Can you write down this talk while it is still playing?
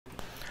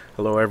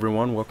Hello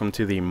everyone, welcome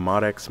to the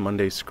Modx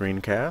Monday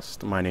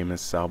Screencast. My name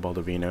is Sal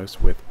Baldovinos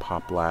with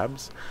Pop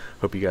Labs.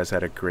 Hope you guys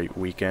had a great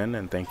weekend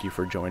and thank you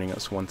for joining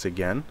us once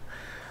again.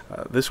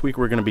 This week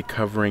we're going to be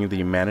covering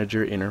the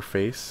manager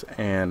interface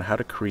and how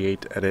to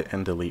create, edit,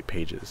 and delete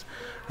pages.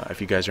 If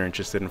you guys are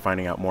interested in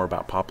finding out more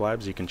about Pop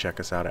Labs, you can check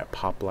us out at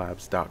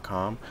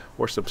poplabs.com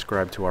or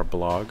subscribe to our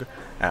blog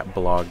at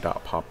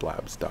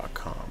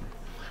blog.poplabs.com.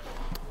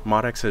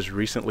 Modx has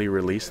recently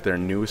released their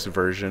newest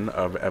version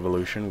of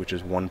Evolution, which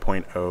is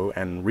 1.0,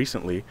 and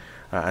recently,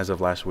 as of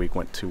last week,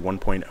 went to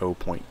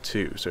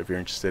 1.0.2. So if you're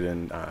interested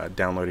in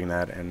downloading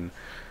that and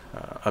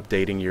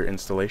updating your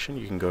installation,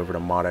 you can go over to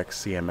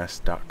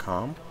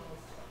modxcms.com.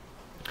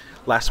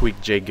 Last week,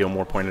 Jay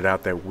Gilmore pointed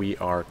out that we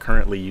are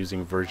currently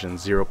using version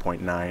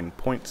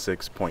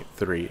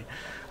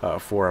 0.9.6.3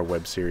 for our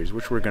web series,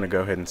 which we're going to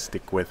go ahead and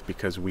stick with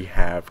because we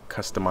have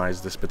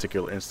customized this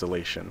particular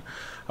installation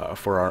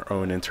for our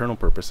own internal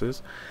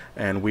purposes,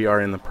 and we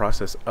are in the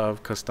process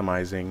of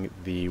customizing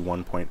the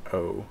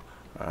 1.0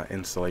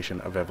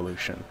 installation of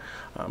Evolution.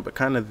 But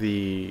kind of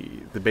the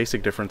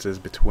basic differences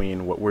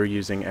between what we're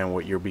using and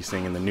what you'll be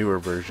seeing in the newer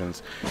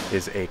versions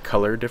is a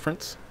color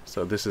difference.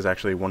 So this is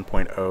actually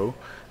 1.0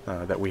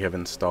 that we have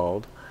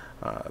installed.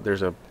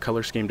 There's a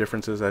color scheme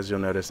differences, as you'll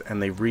notice,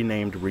 and they've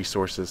renamed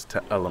resources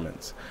to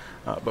elements.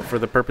 But for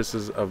the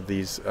purposes of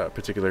these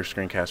particular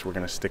screencasts, we're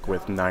going to stick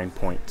with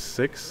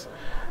 9.6,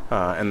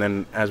 and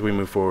then as we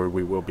move forward,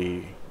 we will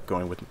be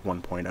going with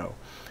 1.0.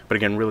 But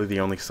again, really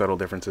the only subtle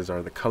differences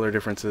are the color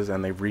differences,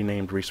 and they've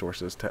renamed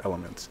resources to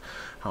elements.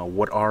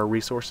 What are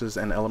resources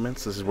and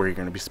elements? This is where you're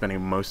going to be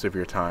spending most of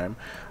your time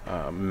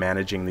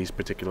managing these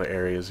particular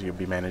areas. You'll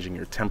be managing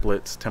your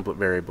templates, template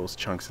variables,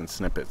 chunks, and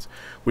snippets,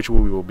 which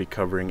we will be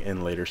covering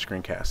in later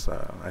screencasts.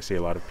 I see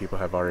a lot of people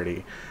have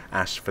already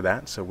asked for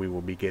that, so we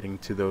will be getting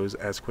to those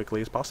as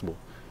quickly as possible.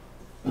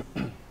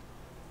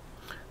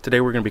 Today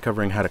we're going to be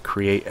covering how to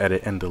create,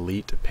 edit, and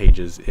delete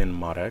pages in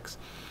Modx.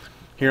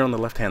 Here on the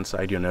left-hand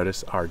side, you'll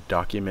notice our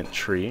document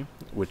tree,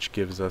 which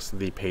gives us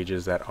the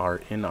pages that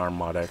are in our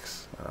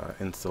Modx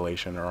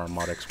installation or our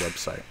Modx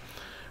website.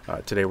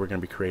 Today we're going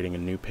to be creating a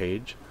new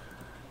page.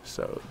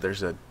 So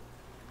there's a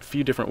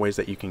few different ways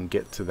that you can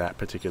get to that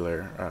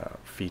particular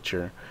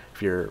feature.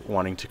 If you're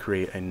wanting to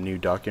create a new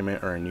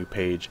document or a new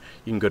page,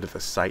 you can go to the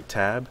Site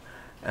tab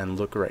and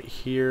look right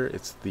here.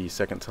 It's the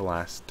second to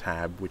last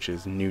tab, which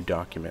is New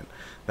Document.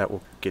 That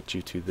will get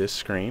you to this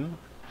screen,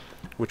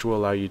 which will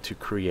allow you to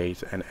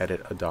create and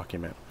edit a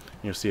document.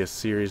 You'll see a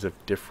series of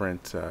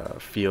different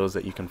fields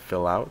that you can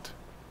fill out,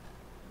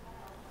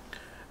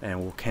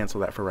 and we'll cancel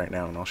that for right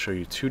now, and I'll show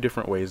you two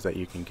different ways that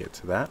you can get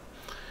to that.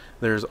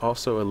 There's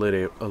also a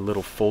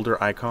little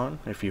folder icon.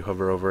 If you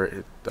hover over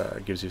it,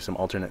 it gives you some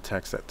alternate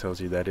text that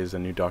tells you that is a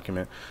new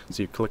document.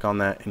 So you click on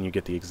that and you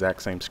get the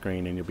exact same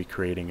screen, and you'll be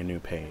creating a new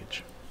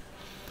page.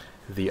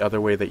 The other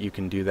way that you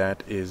can do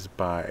that is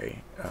by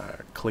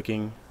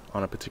clicking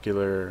on a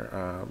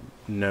particular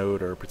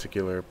node or a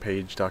particular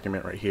page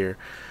document right here,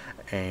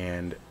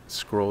 and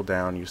scroll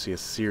down. You see a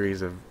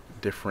series of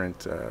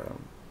different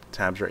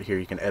tabs right here.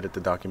 You can edit the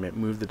document,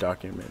 move the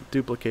document,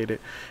 duplicate it,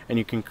 and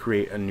you can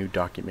create a new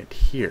document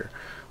here.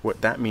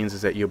 What that means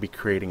is that you'll be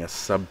creating a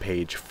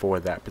sub-page for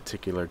that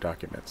particular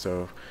document.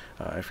 So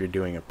if you're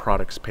doing a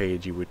products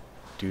page, you would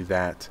do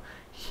that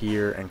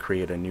here and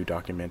create a new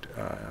document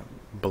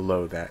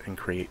below that and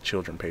create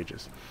children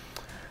pages.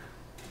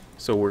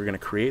 So we're going to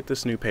create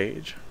this new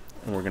page,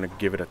 and we're going to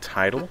give it a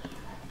title.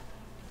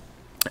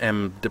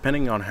 And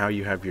depending on how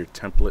you have your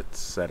templates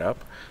set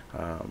up,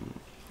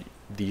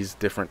 these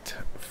different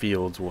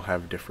fields will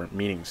have different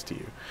meanings to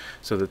you.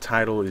 So the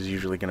title is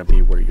usually going to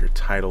be where your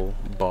title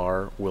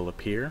bar will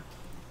appear.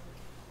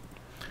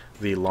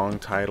 The long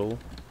title,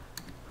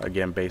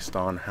 again based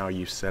on how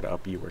you set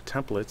up your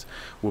templates,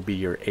 will be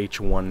your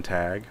H1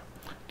 tag.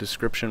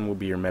 Description will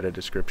be your meta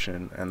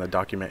description, and the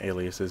document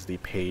alias is the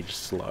page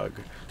slug,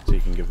 so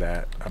you can give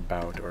that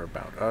about or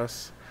about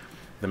us.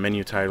 The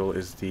menu title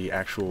is the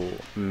actual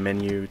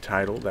menu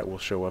title that will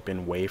show up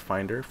in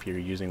Wayfinder if you're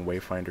using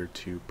Wayfinder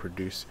to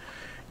produce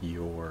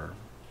your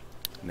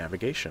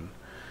navigation.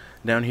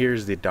 Down here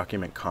is the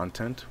document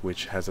content,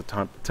 which has a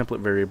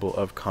template variable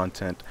of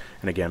content,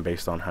 and again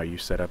based on how you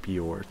set up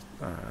your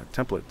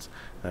templates,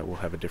 that will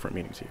have a different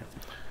meaning to you.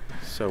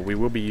 So we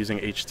will be using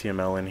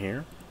HTML in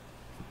here.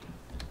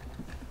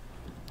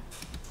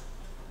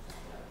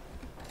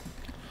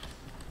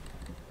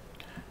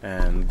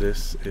 And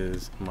this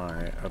is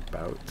my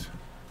about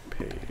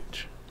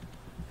page.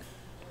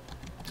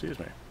 Excuse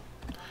me.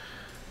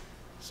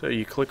 So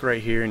you click right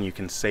here and you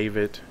can save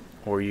it,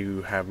 or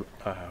you have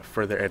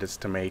further edits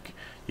to make.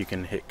 You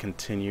can hit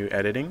continue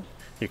editing,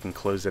 you can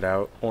close it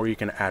out, or you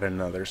can add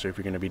another. So if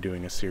you're going to be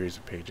doing a series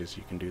of pages,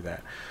 you can do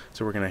that.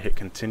 So we're going to hit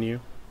continue,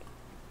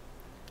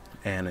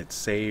 and it's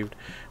saved,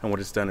 and what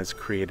it's done is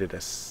created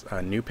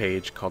a new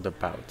page called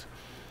about.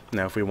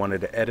 Now if we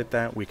wanted to edit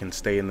that, we can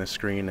stay in the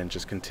screen and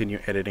just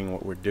continue editing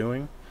what we're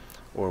doing,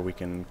 or we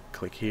can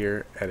click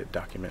here, edit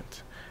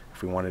document.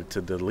 If we wanted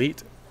to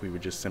delete, we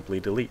would just simply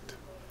delete.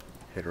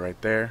 Hit right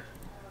there,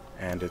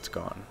 and it's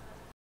gone.